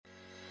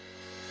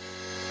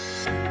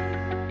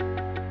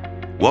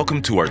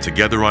Welcome to our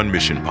Together on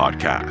Mission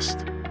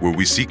podcast, where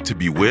we seek to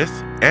be with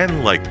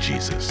and like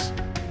Jesus.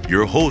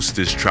 Your host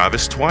is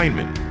Travis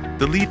Twineman,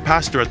 the lead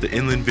pastor at the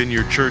Inland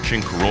Vineyard Church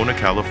in Corona,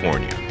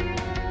 California.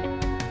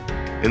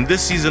 In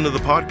this season of the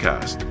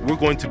podcast, we're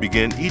going to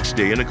begin each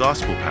day in a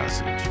gospel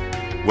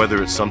passage.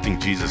 Whether it's something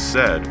Jesus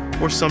said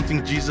or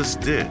something Jesus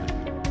did,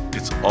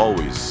 it's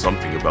always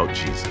something about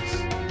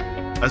Jesus.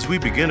 As we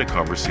begin a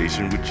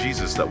conversation with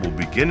Jesus that will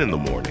begin in the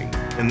morning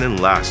and then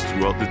last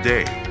throughout the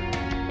day,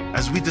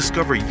 as we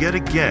discover yet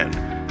again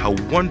how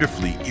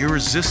wonderfully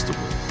irresistible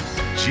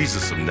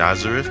Jesus of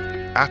Nazareth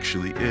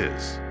actually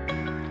is.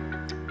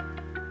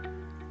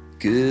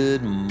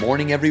 Good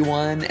morning,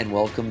 everyone, and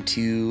welcome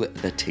to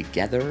the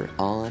Together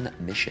on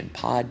Mission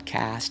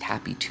podcast.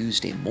 Happy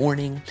Tuesday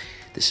morning.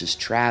 This is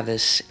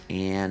Travis,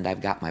 and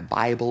I've got my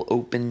Bible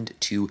opened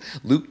to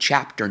Luke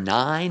chapter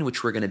 9,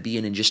 which we're going to be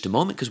in just a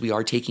moment because we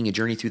are taking a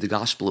journey through the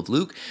Gospel of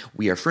Luke.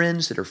 We are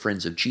friends that are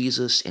friends of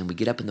Jesus, and we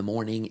get up in the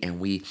morning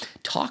and we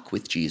talk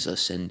with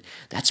Jesus, and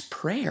that's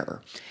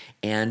prayer.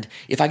 And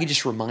if I could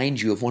just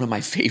remind you of one of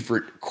my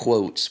favorite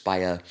quotes by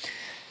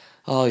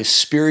a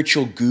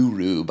spiritual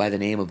guru by the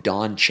name of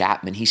Don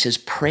Chapman. He says,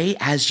 "Pray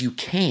as you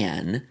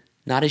can,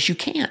 not as you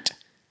can't."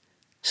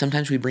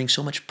 Sometimes we bring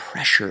so much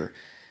pressure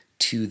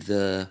to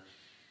the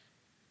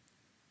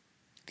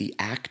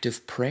act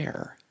of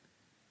prayer.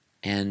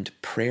 And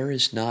prayer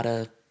is not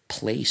a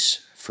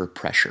place for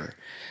pressure.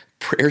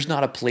 Prayer is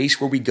not a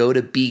place where we go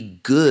to be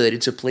good.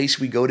 It's a place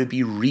we go to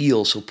be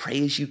real. So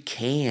pray as you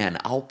can.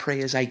 I'll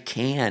pray as I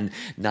can,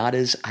 not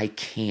as I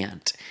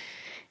can't.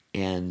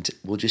 And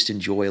we'll just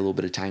enjoy a little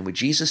bit of time with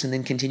Jesus and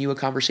then continue a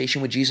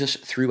conversation with Jesus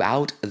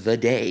throughout the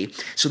day.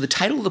 So the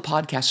title of the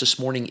podcast this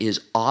morning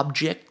is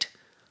Object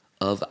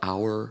of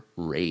Our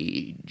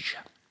Rage.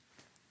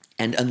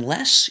 And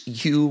unless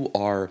you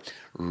are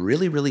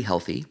really, really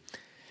healthy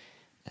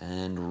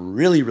and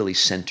really, really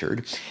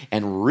centered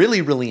and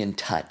really, really in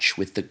touch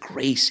with the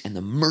grace and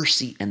the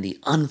mercy and the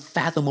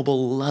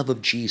unfathomable love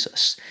of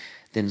Jesus,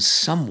 then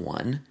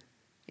someone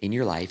in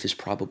your life is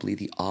probably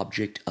the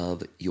object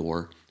of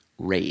your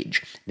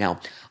rage. Now,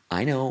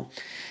 I know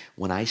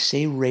when I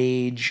say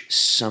rage,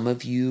 some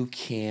of you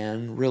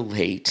can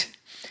relate,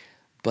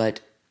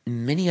 but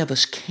many of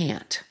us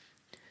can't.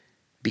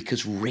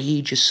 Because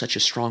rage is such a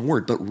strong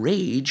word, but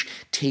rage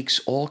takes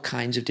all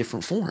kinds of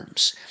different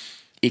forms.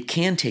 It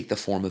can take the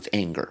form of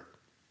anger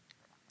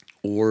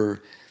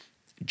or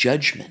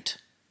judgment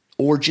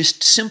or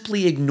just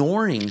simply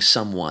ignoring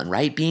someone,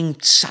 right? Being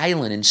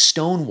silent and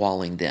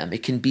stonewalling them.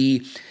 It can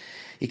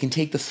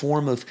take the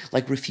form of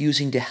like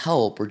refusing to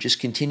help or just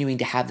continuing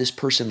to have this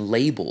person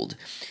labeled,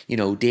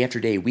 day after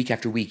day, week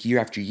after week, year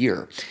after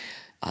year.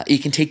 It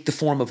can take the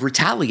form of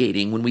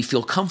retaliating when we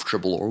feel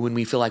comfortable or when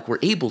we feel like we're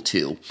able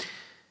to.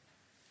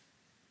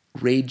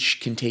 Rage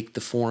can take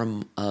the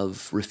form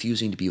of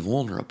refusing to be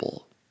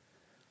vulnerable.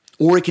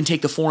 Or it can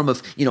take the form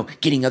of,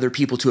 getting other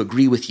people to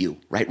agree with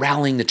you, right?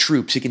 Rallying the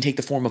troops. It can take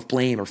the form of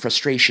blame or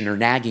frustration or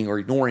nagging or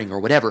ignoring or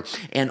whatever.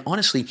 And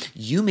honestly,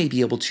 you may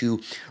be able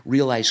to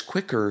realize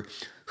quicker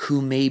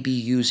who may be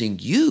using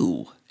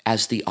you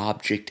as the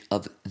object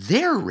of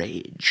their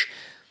rage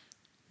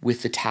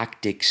with the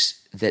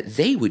tactics that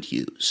they would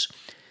use.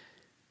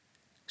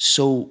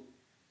 So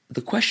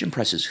the question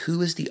presses,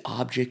 who is the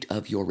object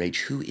of your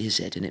rage? Who is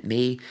it? And it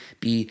may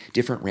be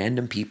different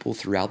random people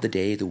throughout the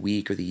day, the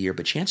week, or the year,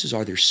 but chances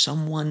are there's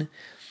someone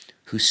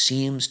who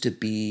seems to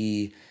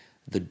be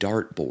the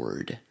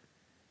dartboard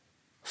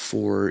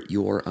for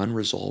your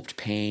unresolved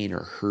pain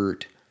or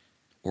hurt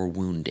or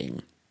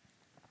wounding.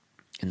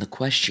 And the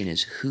question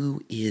is,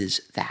 who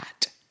is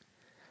that?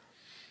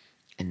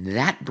 And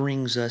that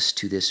brings us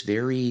to this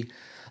very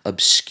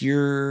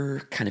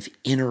obscure, kind of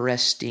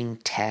interesting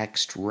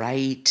text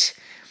right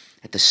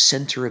at the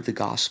center of the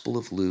Gospel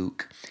of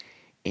Luke.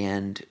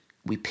 And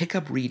we pick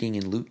up reading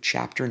in Luke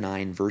chapter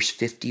 9, verse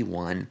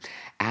 51,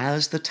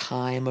 as the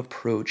time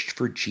approached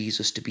for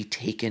Jesus to be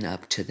taken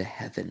up to the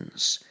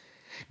heavens,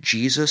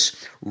 Jesus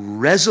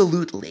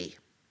resolutely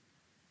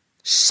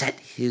set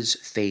his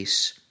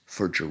face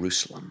for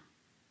Jerusalem.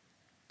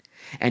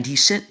 And he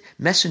sent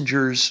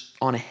messengers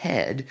on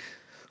ahead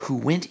who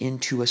went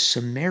into a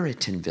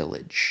Samaritan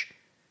village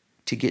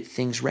to get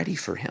things ready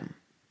for him.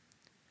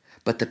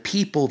 But the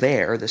people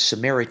there, the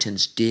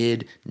Samaritans,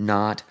 did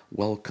not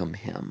welcome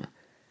him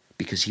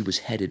because he was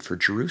headed for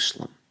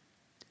Jerusalem.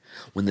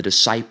 When the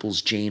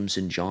disciples James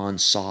and John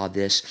saw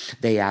this,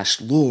 they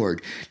asked,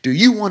 "Lord, do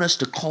you want us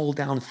to call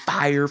down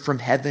fire from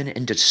heaven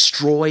and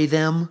destroy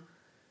them?"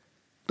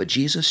 But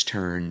Jesus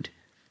turned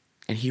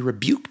and he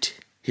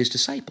rebuked his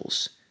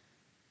disciples.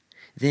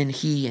 Then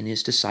he and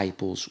his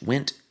disciples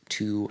went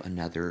to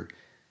another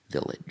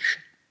village.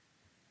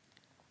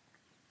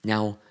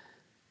 Now,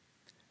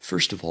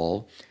 first of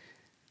all,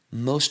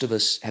 most of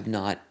us have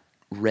not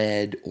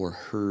read or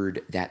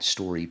heard that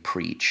story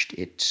preached.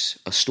 It's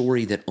a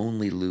story that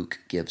only Luke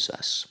gives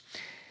us.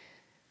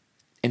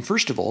 And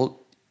first of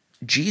all,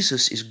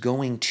 Jesus is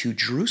going to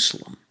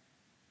Jerusalem,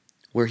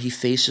 where he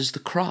faces the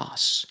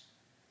cross,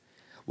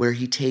 where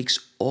he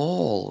takes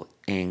all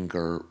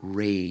anger,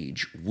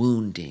 rage,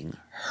 wounding,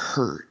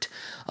 hurt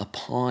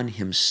upon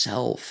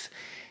himself,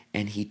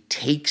 and he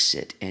takes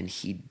it and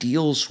he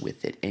deals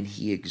with it and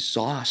he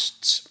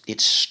exhausts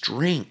its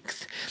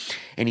strength.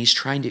 And he's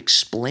trying to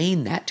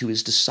explain that to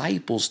his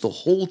disciples the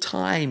whole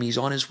time he's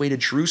on his way to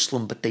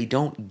Jerusalem, but they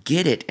don't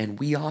get it, and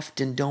we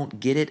often don't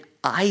get it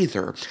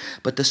either.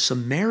 But the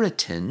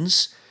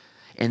Samaritans,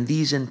 and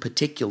these in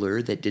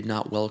particular that did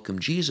not welcome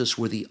Jesus,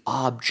 were the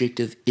object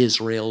of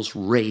Israel's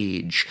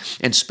rage.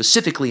 And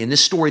specifically in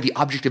this story, the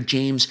object of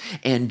James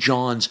and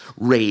John's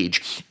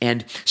rage.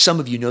 And some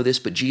of you know this,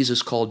 but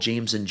Jesus called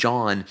James and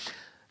John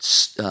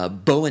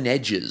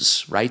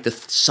Boanerges, right? The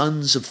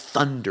sons of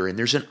thunder. And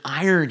there's an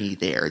irony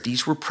there.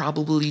 These were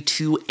probably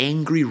two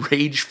angry,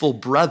 rageful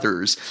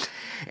brothers.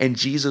 And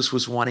Jesus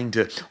was wanting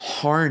to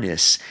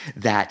harness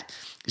that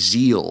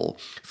zeal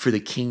for the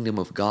kingdom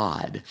of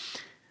God,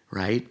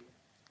 right?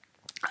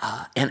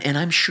 And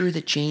I'm sure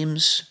that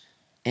James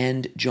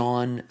and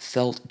John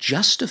felt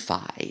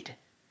justified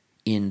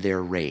in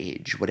their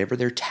rage, whatever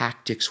their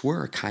tactics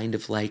were, kind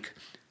of like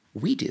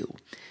we do.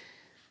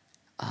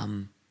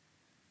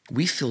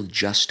 We feel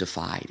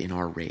justified in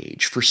our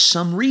rage for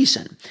some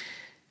reason,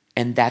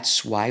 and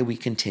that's why we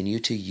continue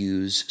to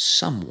use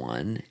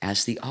someone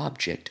as the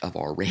object of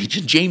our rage.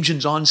 And James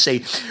and John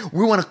say,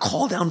 we want to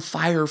call down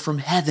fire from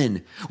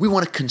heaven. We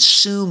want to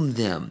consume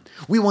them.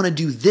 We want to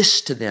do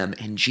this to them.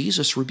 And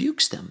Jesus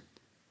rebukes them.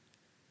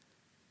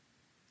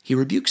 He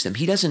rebukes them.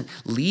 He doesn't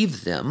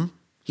leave them.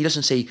 He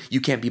doesn't say, you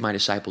can't be my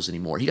disciples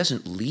anymore. He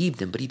doesn't leave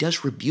them, but he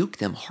does rebuke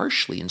them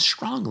harshly and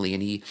strongly.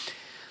 And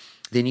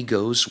then he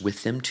goes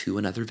with them to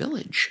another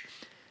village.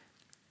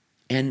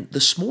 And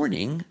this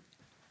morning,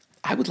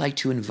 I would like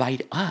to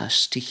invite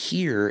us to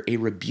hear a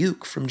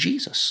rebuke from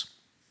Jesus.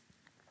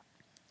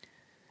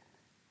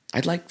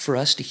 I'd like for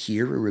us to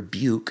hear a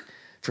rebuke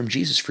from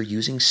Jesus for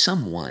using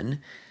someone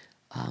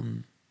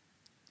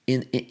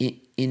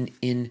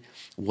in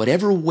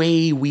whatever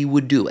way we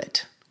would do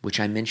it, which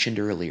I mentioned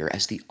earlier,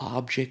 as the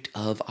object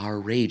of our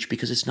rage,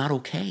 because it's not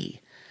okay.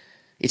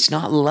 It's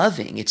not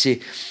loving. It's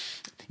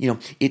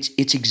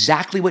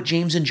exactly what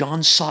James and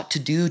John sought to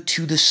do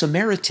to the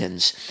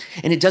Samaritans.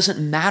 And it doesn't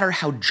matter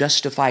how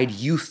justified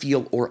you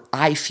feel or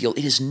I feel.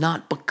 It is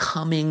not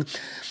becoming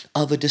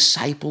of a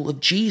disciple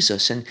of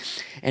Jesus. And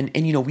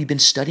we've been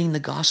studying the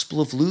Gospel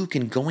of Luke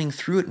and going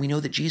through it. We know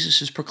that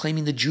Jesus is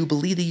proclaiming the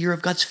Jubilee, the year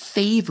of God's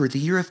favor, the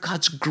year of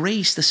God's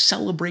grace, the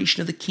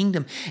celebration of the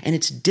kingdom. And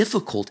it's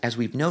difficult, as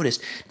we've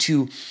noticed,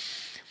 to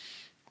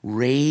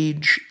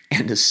rage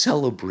and to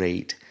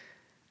celebrate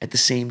at the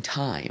same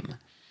time.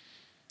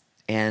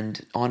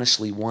 And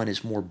honestly, one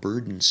is more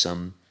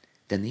burdensome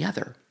than the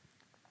other.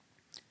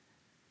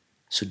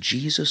 So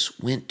Jesus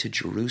went to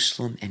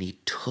Jerusalem and he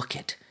took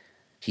it.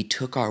 He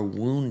took our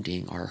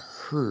wounding, our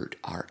hurt,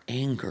 our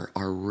anger,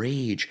 our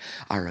rage,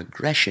 our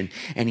aggression,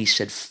 and he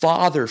said,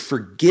 Father,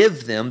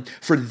 forgive them,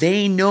 for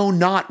they know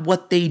not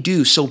what they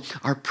do. So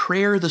our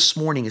prayer this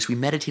morning as we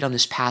meditate on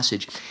this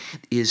passage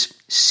is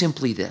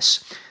simply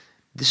this.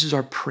 This is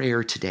our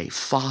prayer today.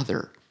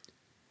 Father,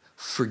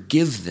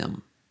 forgive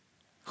them,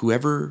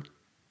 whoever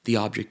the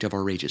object of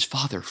our rage is.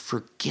 Father,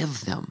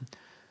 forgive them,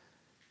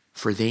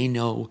 for they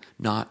know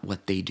not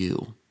what they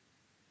do.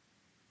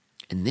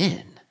 And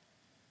then,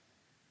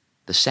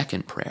 the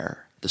second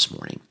prayer this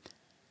morning.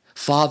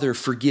 Father,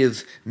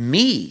 forgive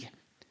me,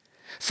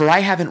 for I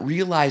haven't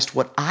realized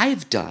what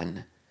I've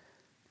done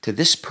to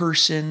this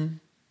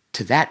person,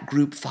 to that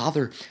group.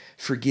 Father,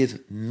 forgive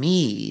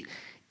me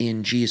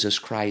in Jesus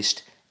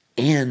Christ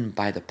and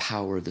by the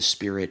power of the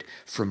Spirit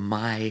for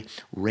my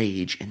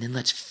rage. And then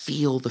let's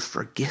feel the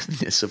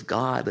forgiveness of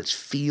God. Let's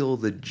feel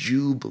the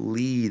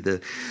jubilee,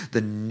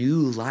 the new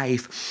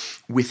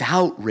life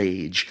without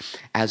rage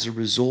as a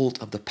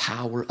result of the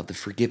power of the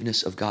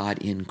forgiveness of God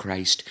in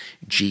Christ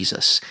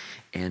Jesus.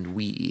 And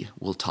we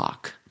will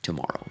talk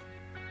tomorrow.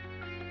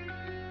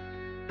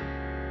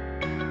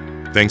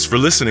 Thanks for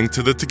listening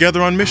to the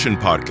Together on Mission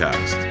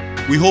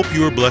podcast. We hope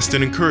you were blessed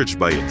and encouraged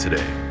by it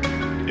today.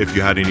 If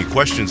you had any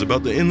questions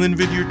about the Inland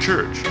Vineyard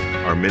Church,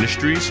 our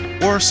ministries,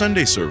 or our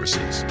Sunday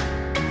services,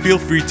 feel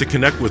free to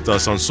connect with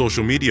us on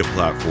social media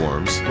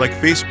platforms like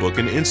Facebook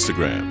and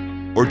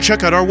Instagram, or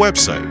check out our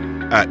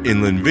website at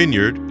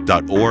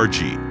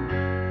inlandvineyard.org.